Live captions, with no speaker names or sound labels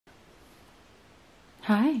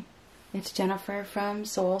Hi, it's Jennifer from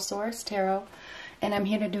Soul Source Tarot, and I'm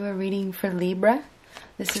here to do a reading for Libra.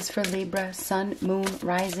 This is for Libra, Sun, Moon,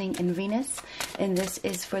 Rising, and Venus, and this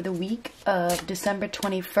is for the week of December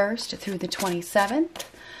 21st through the 27th.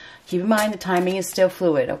 Keep in mind the timing is still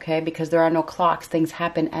fluid, okay, because there are no clocks. Things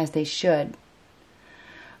happen as they should.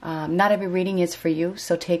 Not every reading is for you,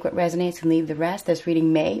 so take what resonates and leave the rest. This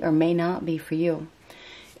reading may or may not be for you.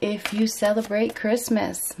 If you celebrate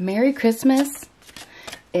Christmas, Merry Christmas.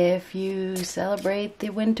 If you celebrate the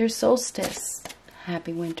winter solstice,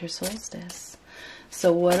 happy winter solstice.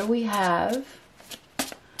 So what do we have?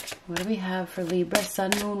 What do we have for Libra,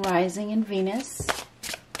 Sun, Moon, Rising, and Venus?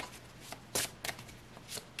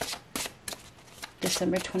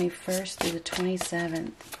 December 21st through the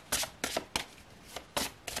 27th.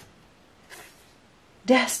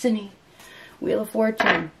 Destiny, Wheel of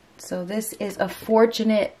Fortune. So this is a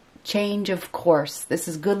fortunate change of course. This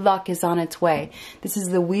is good luck is on its way. This is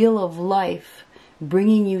the wheel of life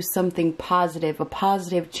bringing you something positive, a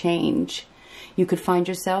positive change. You could find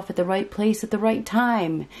yourself at the right place at the right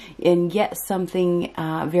time and get something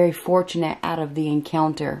very fortunate out of the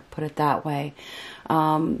encounter, put it that way.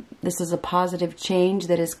 This is a positive change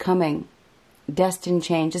that is coming. Destined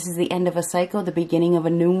change. This is the end of a cycle, the beginning of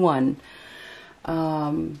a new one.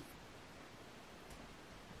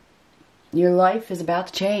 Your life is about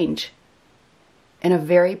to change in a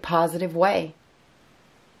very positive way.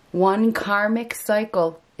 One karmic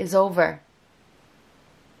cycle is over.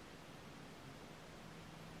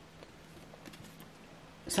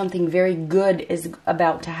 Something very good is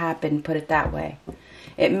about to happen, put it that way.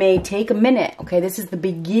 It may take a minute, okay? This is the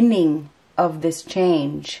beginning of this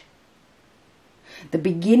change. The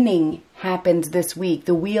beginning happens this week.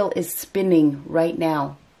 The wheel is spinning right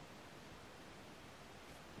now.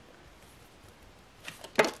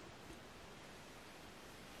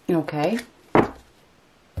 Okay.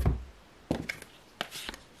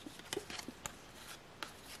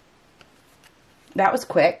 That was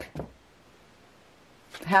quick.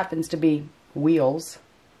 Happens to be wheels.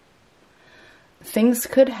 Things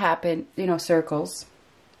could happen, you know, circles.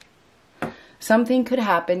 Something could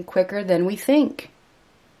happen quicker than we think.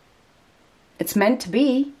 It's meant to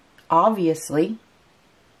be, obviously.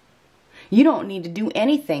 You don't need to do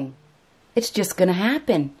anything. It's just going to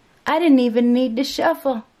happen. I didn't even need to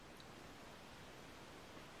shuffle.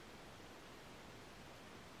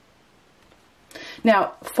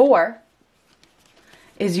 Now, 4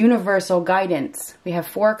 is universal guidance. We have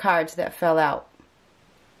 4 cards that fell out.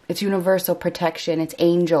 It's universal protection. It's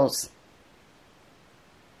angels.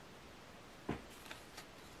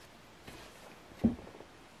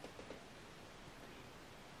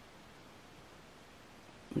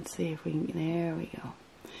 Let's see if we can, there we go.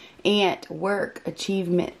 Ant, work,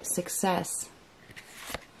 achievement, success.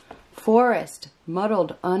 Forest,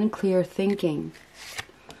 muddled, unclear thinking.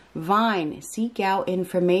 Vine, seek out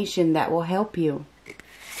information that will help you.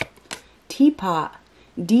 Teapot,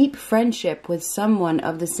 deep friendship with someone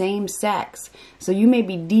of the same sex. So you may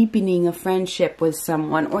be deepening a friendship with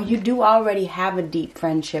someone, or you do already have a deep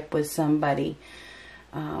friendship with somebody.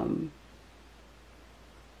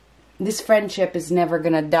 This friendship is never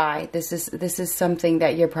going to die. This is something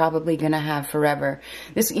that you're probably going to have forever.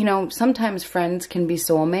 This, you know, sometimes friends can be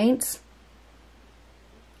soulmates.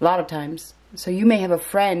 A lot of times. So you may have a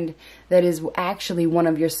friend that is actually one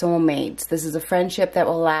of your soulmates. This is a friendship that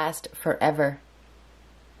will last forever.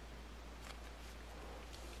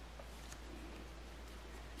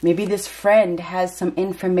 Maybe this friend has some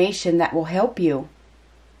information that will help you.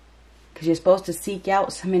 Because you're supposed to seek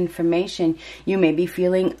out some information. You may be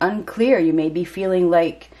feeling unclear. You may be feeling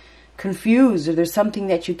like confused, or there's something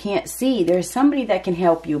that you can't see. There's somebody that can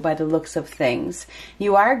help you by the looks of things.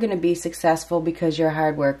 You are going to be successful because you're a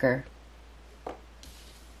hard worker.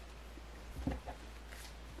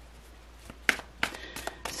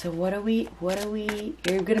 So what are we,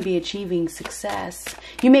 you're going to be achieving success.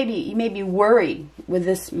 You may be worried with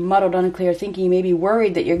this muddled, unclear thinking. You may be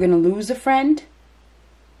worried that you're going to lose a friend,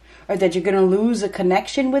 or that you're going to lose a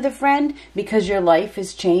connection with a friend because your life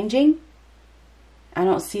is changing. I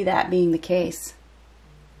don't see that being the case.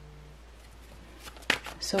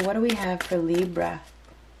 So what do we have for Libra?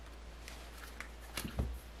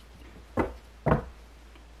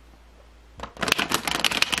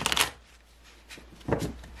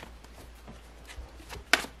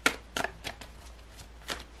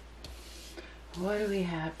 What do we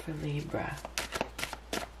have for Libra?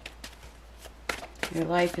 Your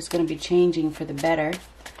life is going to be changing for the better.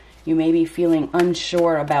 You may be feeling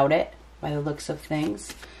unsure about it by the looks of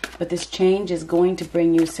things. But this change is going to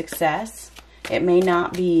bring you success. It may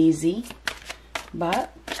not be easy,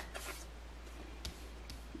 but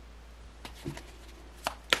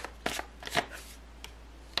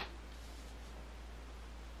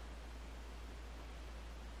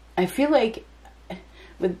I feel like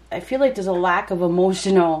there's a lack of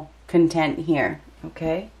emotional content here,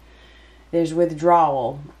 okay? There's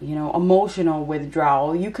withdrawal, you know, emotional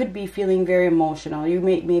withdrawal. You could be feeling very emotional. You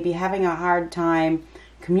may be having a hard time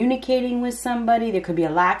communicating with somebody. There could be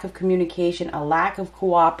a lack of communication, a lack of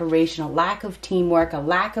cooperation, a lack of teamwork, a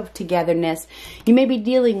lack of togetherness. You may be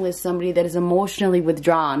dealing with somebody that is emotionally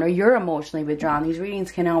withdrawn, or you're emotionally withdrawn. These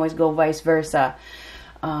readings can always go vice versa.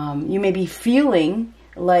 You may be feeling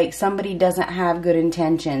like somebody doesn't have good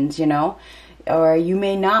intentions, you know, or you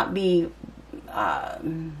may not be...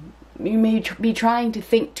 you may be trying to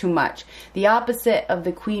think too much. The opposite of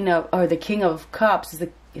the Queen of, or the King of Cups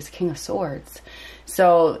is King of Swords.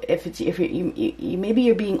 So maybe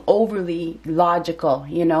you're being overly logical,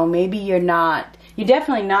 you know, maybe you're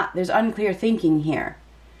definitely not, there's unclear thinking here.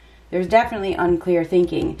 There's definitely unclear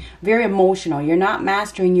thinking. Very emotional. You're not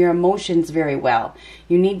mastering your emotions very well.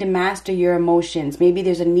 You need to master your emotions. Maybe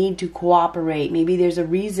there's a need to cooperate. Maybe there's a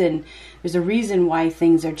reason why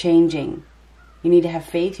things are changing. You need to have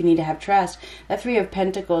faith. You need to have trust. That Three of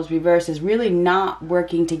Pentacles reverse is really not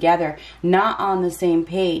working together, not on the same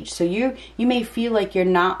page. So you may feel like you're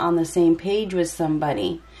not on the same page with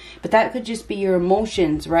somebody. But that could just be your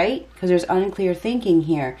emotions, right? Because there's unclear thinking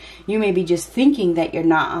here. You may be just thinking that you're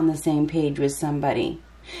not on the same page with somebody.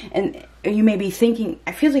 And you may be thinking,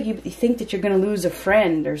 I feel like you think that you're going to lose a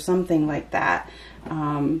friend or something like that.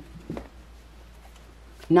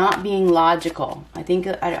 Not being logical. I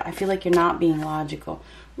feel like you're not being logical.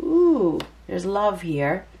 Ooh, there's love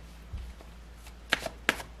here.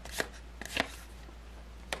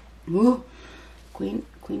 Ooh, Queen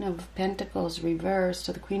of Pentacles reversed.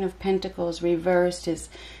 So the Queen of Pentacles reversed is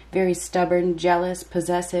very stubborn, jealous,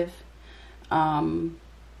 possessive,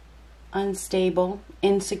 unstable,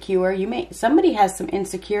 insecure. Somebody has some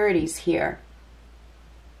insecurities here.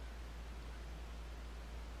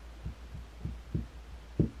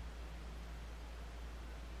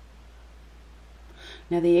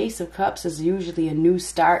 Now, the Ace of Cups is usually a new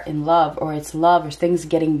start in love, or it's love, or things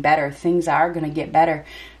getting better. Things are going to get better.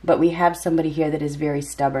 But we have somebody here that is very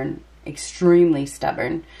stubborn, extremely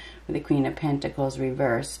stubborn, with the Queen of Pentacles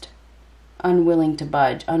reversed. Unwilling to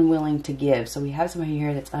budge, unwilling to give. So we have somebody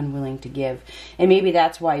here that's unwilling to give. And maybe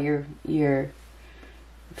that's why you're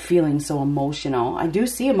feeling so emotional. I do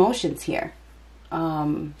see emotions here.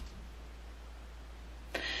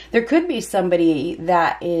 There could be somebody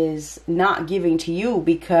that is not giving to you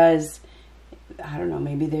because, I don't know,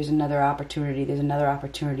 maybe there's another opportunity. There's another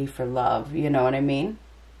opportunity for love. You know what I mean?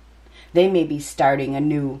 They may be starting a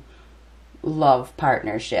new love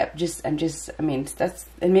partnership. And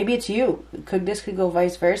maybe it's you. This could go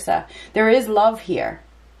vice versa. There is love here.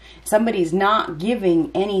 Somebody's not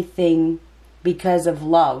giving anything because of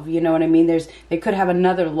love. You know what I mean? They could have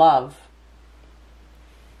another love.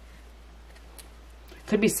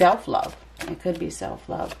 Could be self-love. It could be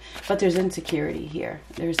self-love. But there's insecurity here.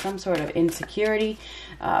 There's some sort of insecurity,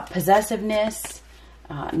 possessiveness,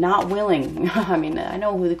 not willing. I mean, I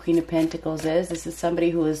know who the Queen of Pentacles is. This is somebody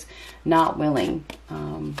who is not willing.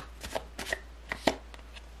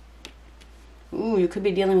 Ooh, you could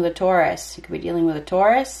be dealing with a Taurus. You could be dealing with a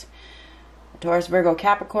Taurus. Taurus, Virgo,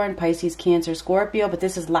 Capricorn, Pisces, Cancer, Scorpio. But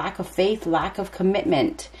this is lack of faith, lack of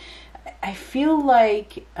commitment. I feel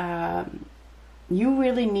like... you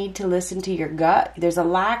really need to listen to your gut. There's a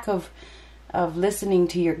lack of listening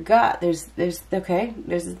to your gut. This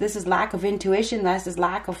is lack of intuition. This is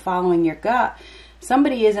lack of following your gut.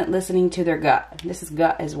 Somebody isn't listening to their gut. This is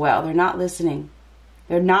gut as well. They're not listening.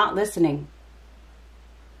 They're not listening.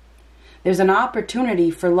 There's an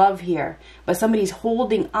opportunity for love here, but somebody's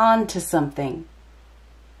holding on to something.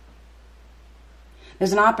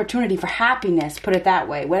 There's an opportunity for happiness, put it that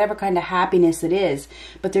way, whatever kind of happiness it is.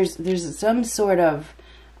 But there's some sort of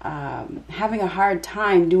having a hard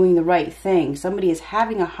time doing the right thing. Somebody is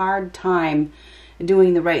having a hard time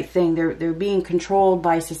doing the right thing. They're being controlled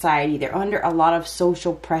by society. They're under a lot of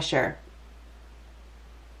social pressure.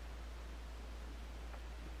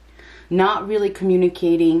 Not really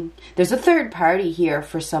communicating. There's a third party here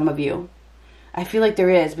for some of you. I feel like there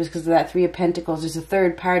is, because of that Three of Pentacles. There's a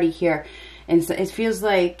third party here. And so it feels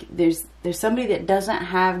like there's somebody that doesn't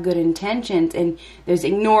have good intentions, and there's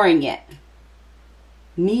ignoring it.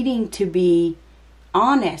 Needing to be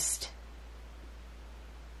honest.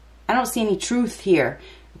 I don't see any truth here.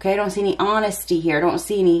 Okay, I don't see any honesty here. I don't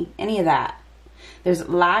see any of that. There's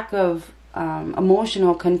lack of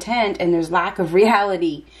emotional content, and there's lack of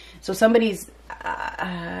reality. So somebody's...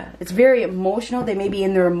 it's very emotional. They may be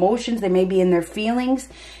in their emotions. They may be in their feelings.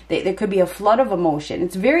 There could be a flood of emotion.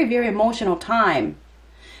 It's very, very emotional time.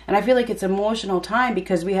 And I feel like it's emotional time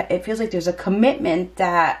because it feels like there's a commitment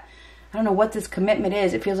that I don't know what this commitment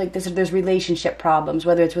is. It feels like there's relationship problems,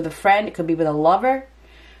 whether it's with a friend, it could be with a lover.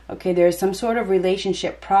 Okay, there's some sort of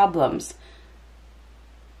relationship problems.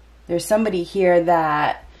 There's somebody here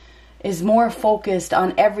that is more focused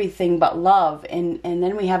on everything but love. And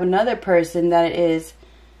then we have another person that is,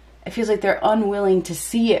 it feels like they're unwilling to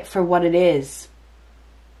see it for what it is.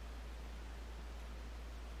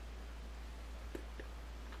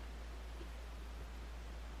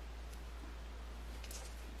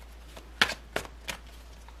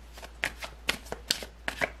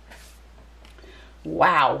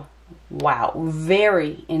 Wow. Wow.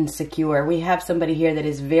 Very insecure. We have somebody here that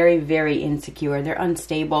is very, very insecure. They're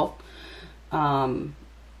unstable.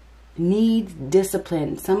 Needs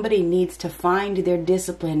discipline. Somebody needs to find their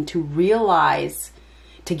discipline to realize,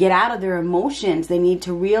 to get out of their emotions. They need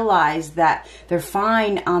to realize that they're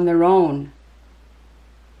fine on their own.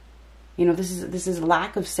 You know, this is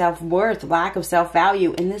lack of self-worth, lack of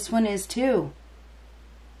self-value, and this one is too.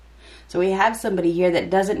 So we have somebody here that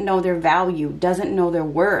doesn't know their value, doesn't know their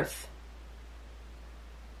worth,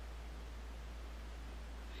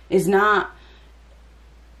 is not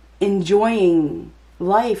enjoying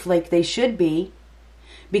life like they should be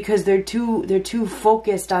because they're too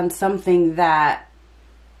focused on something that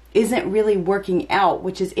isn't really working out,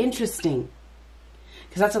 which is interesting.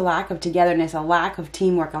 Because that's a lack of togetherness, a lack of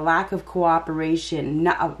teamwork, a lack of cooperation,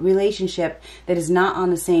 a relationship that is not on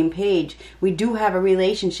the same page. We do have a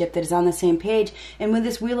relationship that is on the same page. And with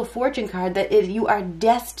this Wheel of Fortune card, you are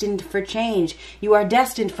destined for change. You are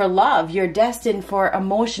destined for love. You're destined for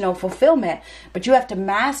emotional fulfillment. But you have to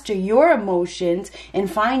master your emotions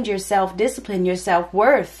and find your self-discipline, your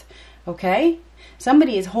self-worth. Okay?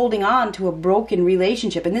 Somebody is holding on to a broken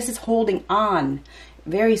relationship. And this is holding on.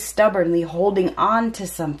 Very stubbornly holding on to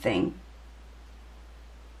something.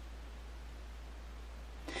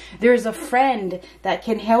 There is a friend that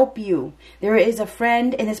can help you. There is a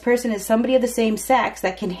friend, and this person is somebody of the same sex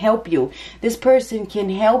that can help you. This person can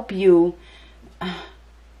help you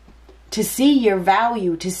to see your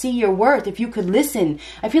value, to see your worth. If you could listen.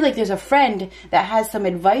 I feel like there's a friend that has some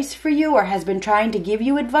advice for you or has been trying to give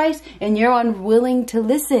you advice and you're unwilling to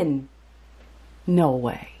listen. No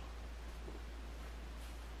way.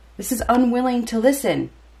 This is unwilling to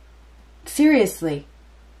listen. Seriously.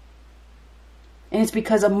 And it's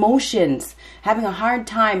because emotions, having a hard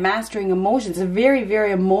time mastering emotions, are very,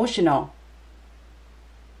 very emotional.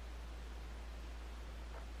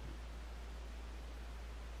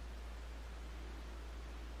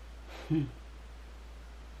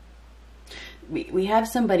 We have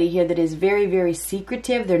somebody here that is very, very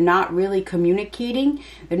secretive. They're not really communicating.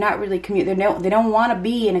 They're not really they don't want to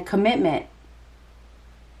be in a commitment.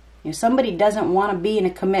 You know, somebody doesn't want to be in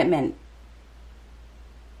a commitment.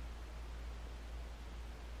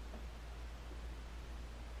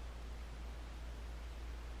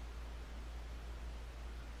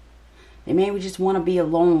 They maybe just want to be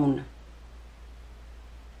alone.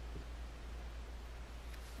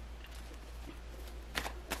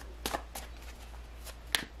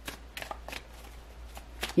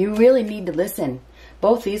 You really need to listen.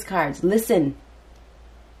 Both these cards, listen.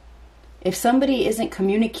 If somebody isn't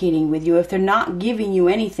communicating with you, if they're not giving you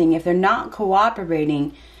anything, if they're not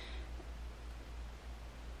cooperating,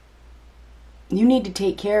 you need to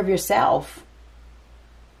take care of yourself.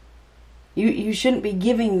 You shouldn't be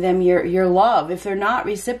giving them your love. If they're not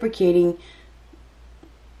reciprocating,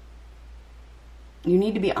 you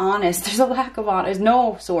need to be honest. There's a lack of honesty. There's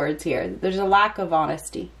no swords here. There's a lack of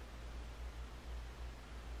honesty.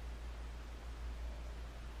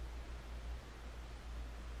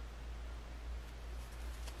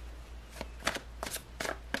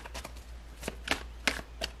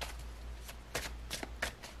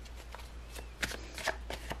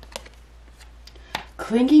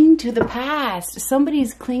 Clinging to the past.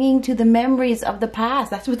 Somebody's clinging to the memories of the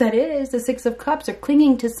past. That's what that is. The Six of Cups are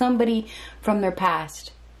clinging to somebody from their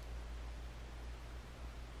past.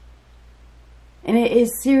 And it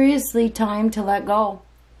is seriously time to let go.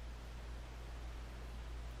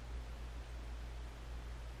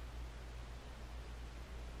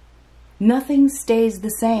 Nothing stays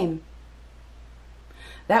the same.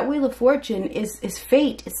 That Wheel of Fortune is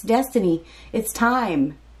fate. It's destiny. It's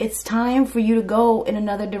time. It's time for you to go in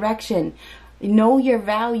another direction. Know your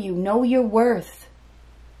value. Know your worth.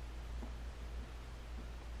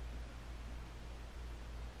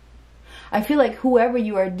 I feel like whoever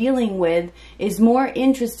you are dealing with is more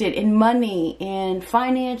interested in money and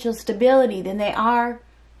financial stability than they are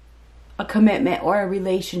a commitment or a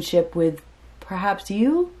relationship with perhaps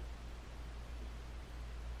you.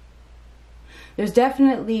 There's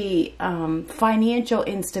definitely financial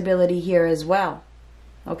instability here as well.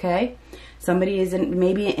 Okay? Somebody is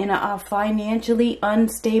maybe in a financially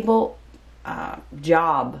unstable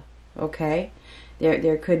job. Okay?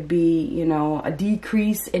 There could be, you know, a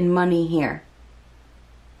decrease in money here.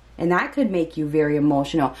 And that could make you very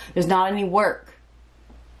emotional. There's not any work.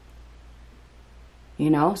 You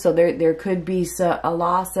know, so there could be a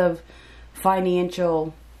loss of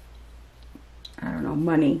financial, I don't know,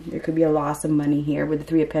 money. There could be a loss of money here with the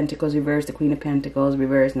Three of Pentacles reversed, the Queen of Pentacles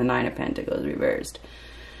reversed, and the Nine of Pentacles reversed.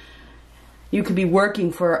 You could be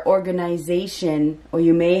working for an organization, or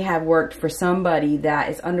you may have worked for somebody that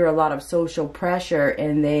is under a lot of social pressure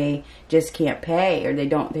and they just can't pay, or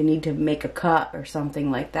they need to make a cut or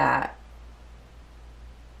something like that.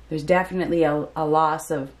 There's definitely a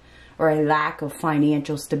loss of, or a lack of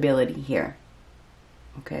financial stability here.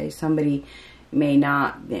 Okay, somebody may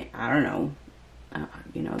not, I don't know,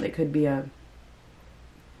 you know, there could be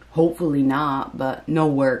hopefully not, but no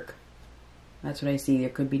work. That's what I see. There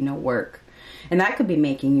could be no work. And that could be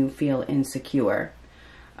making you feel insecure.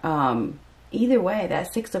 Either way,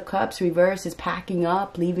 that Six of Cups reverse is packing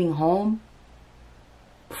up, leaving home.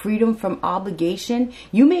 Freedom from obligation.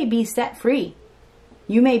 You may be set free.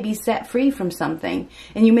 You may be set free from something.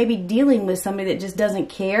 And you may be dealing with somebody that just doesn't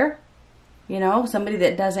care. You know, somebody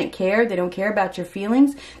that doesn't care. They don't care about your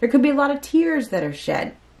feelings. There could be a lot of tears that are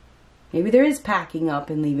shed. Maybe there is packing up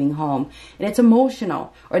and leaving home. And it's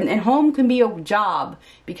emotional. And home can be a job.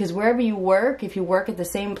 Because wherever you work, if you work at the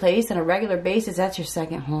same place on a regular basis, that's your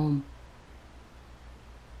second home.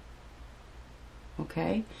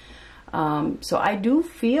 Okay? So I do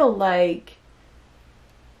feel like,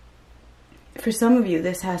 for some of you,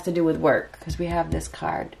 this has to do with work. Because we have this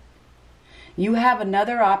card. You have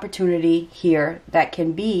another opportunity here that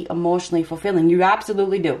can be emotionally fulfilling. You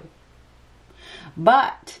absolutely do.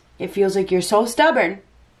 But it feels like you're so stubborn.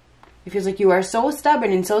 It feels like you are so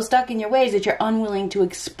stubborn and so stuck in your ways that you're unwilling to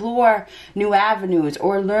explore new avenues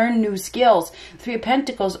or learn new skills. Three of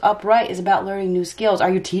Pentacles upright is about learning new skills.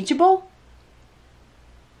 Are you teachable?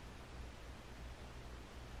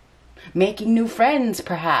 Making new friends,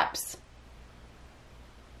 perhaps.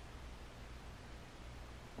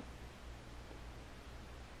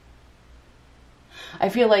 I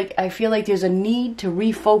feel like there's a need to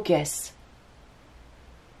refocus.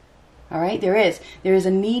 All right, there is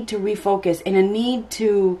a need to refocus and a need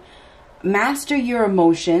to master your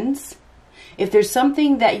emotions. If there's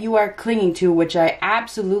something that you are clinging to, which I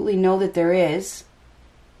absolutely know that there is,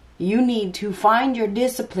 you need to find your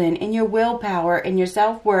discipline and your willpower and your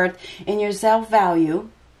self-worth and your self-value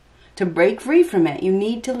to break free from it. You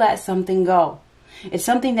need to let something go. It's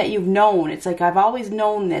something that you've known. It's like, I've always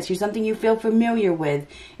known this. You're something you feel familiar with.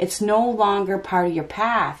 It's no longer part of your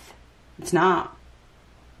path. It's not.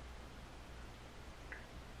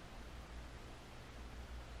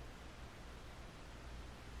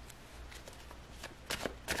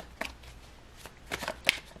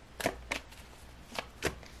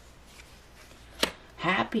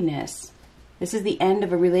 Happiness. This is the end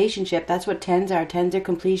of a relationship. That's what tens are. Tens are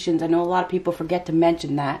completions. I know a lot of people forget to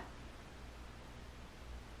mention that.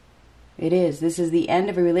 It is. This is the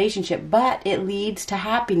end of a relationship, but it leads to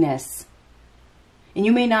happiness. And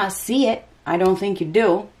you may not see it. I don't think you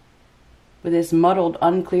do. With this muddled,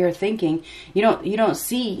 unclear thinking, you don't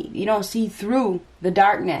see through the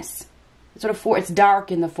darkness. It's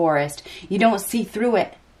dark in the forest. You don't see through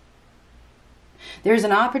it. There's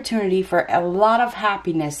an opportunity for a lot of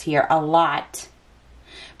happiness here, a lot.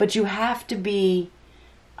 But you have to be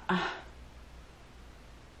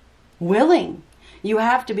willing. You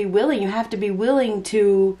have to be willing. You have to be willing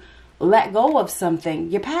to let go of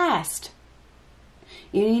something. Your past.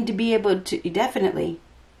 You need to be able to, definitely.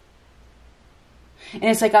 And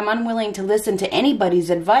it's like, I'm unwilling to listen to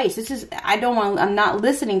anybody's advice. I'm not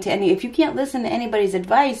listening to any. If you can't listen to anybody's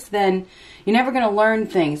advice, then you're never going to learn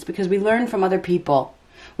things, because we learn from other people.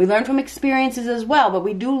 We learn from experiences as well, but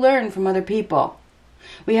we do learn from other people.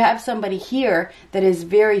 We have somebody here that is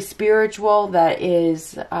very spiritual, that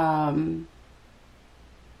is,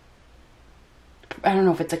 I don't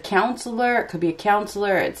know if it's a counselor. It could be a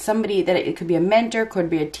counselor. It's somebody that it could be a mentor,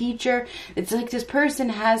 could be a teacher. It's like this person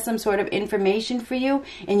has some sort of information for you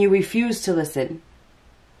and you refuse to listen.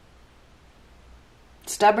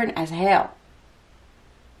 Stubborn as hell.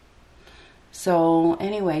 So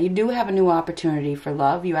anyway, you do have a new opportunity for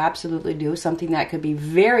love. You absolutely do. Something that could be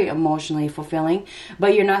very emotionally fulfilling,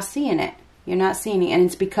 but you're not seeing it. You're not seeing it, and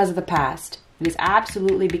it's because of the past. It is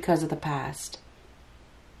absolutely because of the past.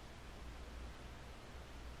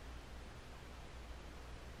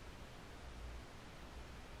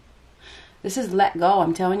 This is let go.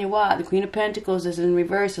 I'm telling you what. The Queen of Pentacles is in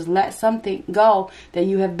reverse. Is let something go that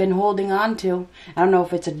you have been holding on to. I don't know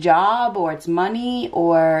if it's a job or it's money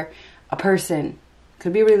or a person.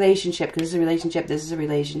 Could be a relationship, because this is a relationship. This is a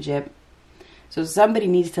relationship. So somebody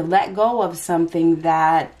needs to let go of something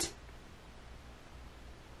that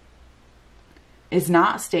is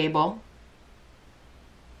not stable.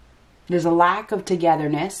 There's a lack of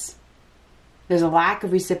togetherness. There's a lack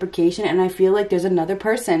of reciprocation. And I feel like there's another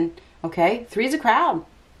person. Okay? 3 is a crowd.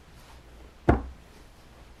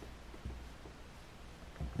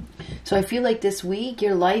 So I feel like this week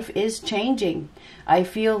your life is changing. I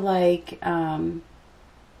feel like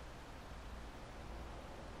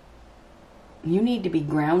you need to be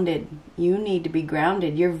grounded. You need to be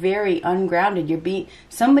grounded. You're very ungrounded.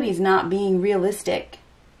 Somebody's not being realistic.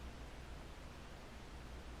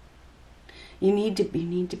 You need to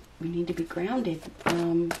be grounded.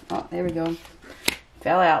 Oh, there we go.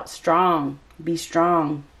 Fell out. Strong. Be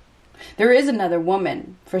strong. There is another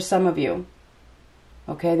woman for some of you.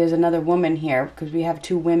 Okay, there's another woman here because we have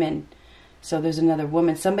 2 women. So there's another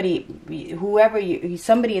woman. Somebody, there's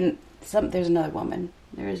another woman.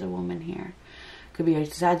 There is a woman here. Could be a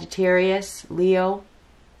Sagittarius, Leo,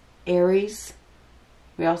 Aries.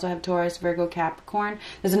 We also have Taurus, Virgo, Capricorn.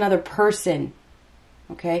 There's another person.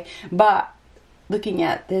 Okay, but looking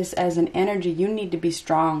at this as an energy, you need to be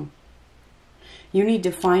strong. You need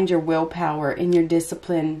to find your willpower and your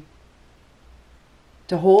discipline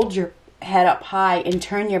to hold your head up high and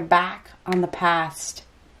turn your back on the past.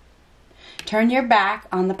 Turn your back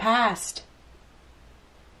on the past.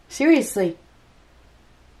 Seriously.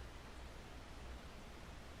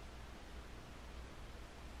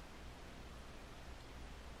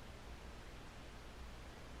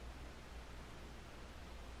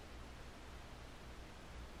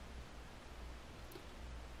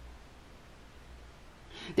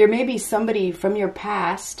 There may be somebody from your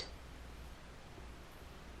past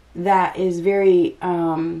that is very,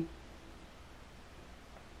 well,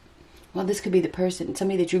 this could be the person,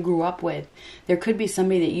 somebody that you grew up with. There could be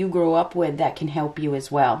somebody that you grew up with that can help you as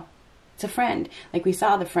well. It's a friend. Like we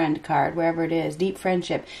saw the friend card, wherever it is, deep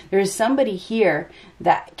friendship. There is somebody here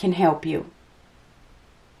that can help you.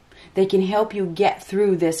 They can help you get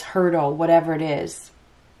through this hurdle, whatever it is.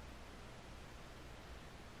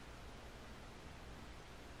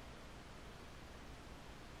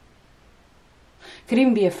 Could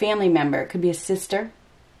even be a family member. It could be a sister.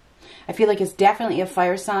 I feel like it's definitely a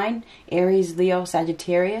fire sign. Aries, Leo,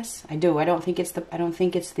 Sagittarius. I don't think it's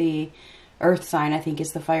the earth sign. I think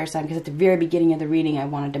it's the fire sign, because at the very beginning of the reading I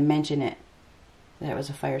wanted to mention it. That was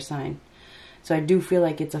a fire sign. So I do feel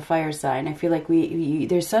like it's a fire sign. I feel like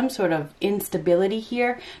there's some sort of instability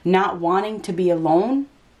here, not wanting to be alone.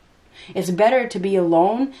 It's better to be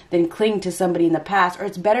alone than cling to somebody in the past, or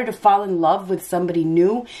it's better to fall in love with somebody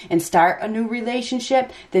new and start a new relationship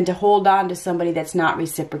than to hold on to somebody that's not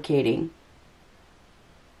reciprocating.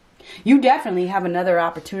 You definitely have another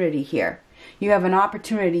opportunity here. You have an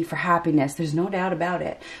opportunity for happiness. There's no doubt about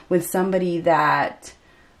it. With somebody that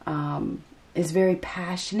is very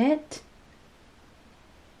passionate.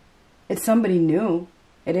 It's somebody new.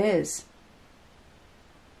 It is.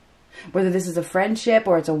 Whether this is a friendship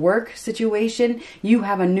or it's a work situation, you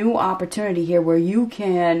have a new opportunity here where you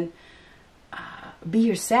can be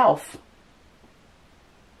yourself.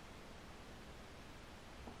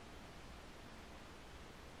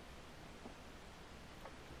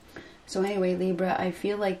 So anyway, Libra, I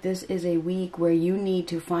feel like this is a week where you need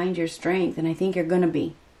to find your strength, and I think you're going to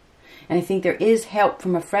be. And I think there is help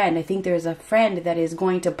from a friend. I think there's a friend that is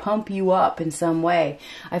going to pump you up in some way.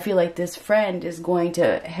 I feel like this friend is going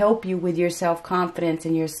to help you with your self-confidence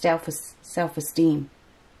and your self-esteem.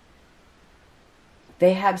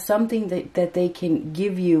 They have something that they can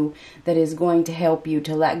give you that is going to help you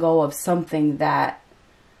to let go of something that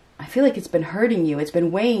I feel like it's been hurting you. It's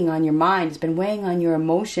been weighing on your mind. It's been weighing on your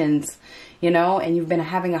emotions, you know, and you've been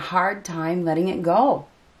having a hard time letting it go.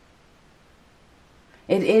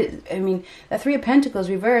 I mean, the Three of Pentacles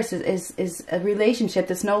reverse is a relationship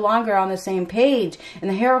that's no longer on the same page. And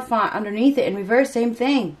the Hierophant underneath it in reverse, same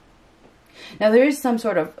thing. Now, there is some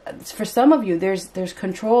sort of, for some of you, there's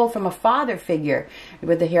control from a father figure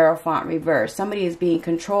with the Hierophant reverse. Somebody is being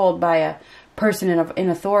controlled by a person in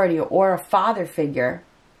authority or a father figure,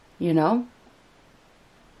 you know.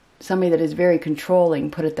 Somebody that is very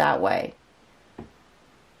controlling, put it that way.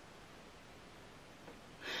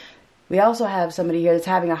 We also have somebody here that's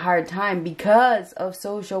having a hard time because of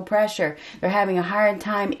social pressure. They're having a hard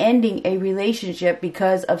time ending a relationship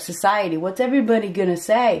because of society. What's everybody going to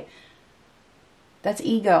say? That's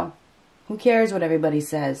ego. Who cares what everybody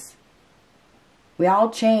says? We all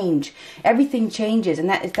change. Everything changes.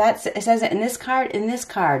 And it says it in this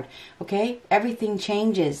card, okay? Everything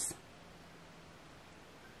changes.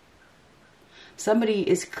 Somebody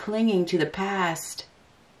is clinging to the past.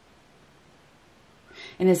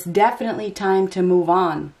 And it's definitely time to move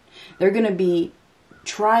on. They're going to be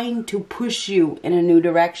trying to push you in a new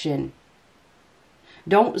direction.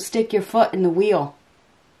 Don't stick your foot in the wheel.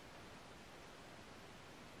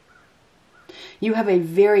 You have a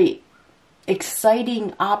very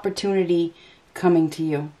exciting opportunity coming to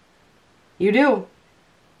you. You do.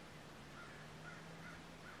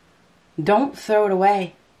 Don't throw it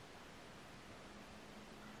away.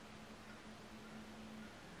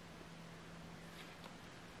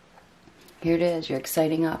 Here it is, your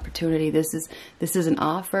exciting opportunity. This is an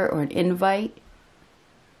offer or an invite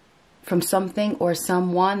from something or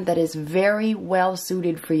someone that is very well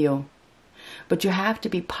suited for you. But you have to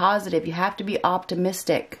be positive. You have to be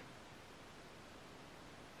optimistic.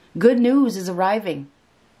 Good news is arriving.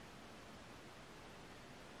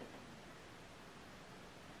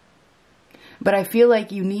 But I feel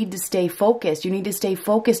like you need to stay focused. You need to stay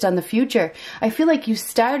focused on the future. I feel like you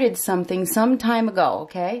started something some time ago,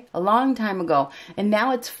 okay? A long time ago. And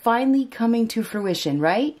now it's finally coming to fruition,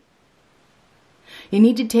 right? You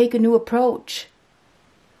need to take a new approach.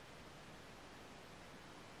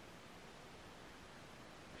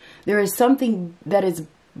 There is something that is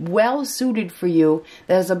well suited for you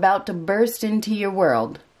that is about to burst into your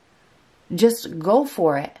world. Just go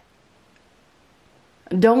for it.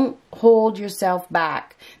 Don't hold yourself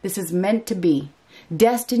back. This is meant to be.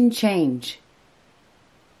 Destined change.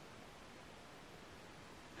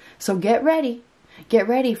 So get ready. Get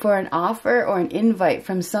ready for an offer or an invite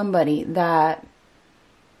from somebody that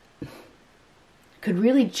could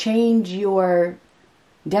really change your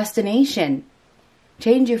destination.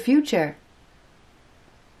 Change your future.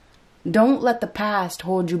 Don't let the past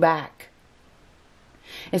hold you back.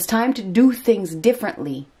 It's time to do things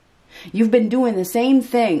differently. You've been doing the same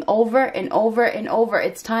thing over and over and over.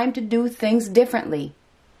 It's time to do things differently.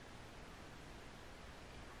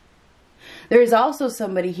 There is also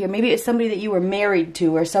somebody here, maybe it's somebody that you were married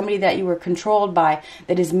to or somebody that you were controlled by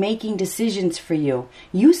that is making decisions for you.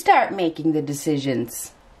 You start making the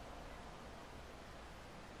decisions.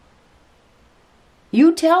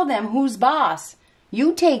 You tell them who's boss.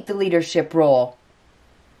 You take the leadership role.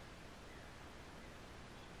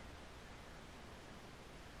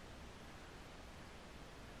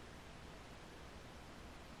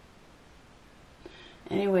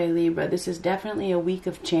 Anyway, Libra, this is definitely a week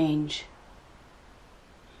of change.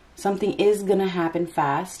 Something is going to happen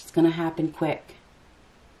fast. It's going to happen quick.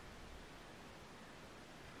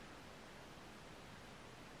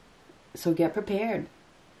 So get prepared.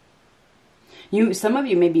 Some of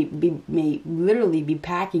you may literally be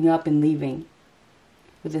packing up and leaving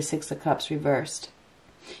with the Six of Cups reversed.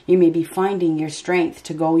 You may be finding your strength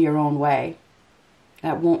to go your own way.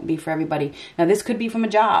 That won't be for everybody. Now, this could be from a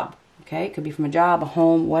job. Okay, it could be from a job, a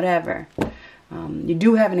home, whatever. You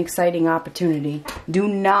do have an exciting opportunity. Do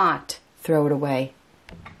not throw it away.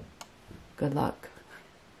 Good luck.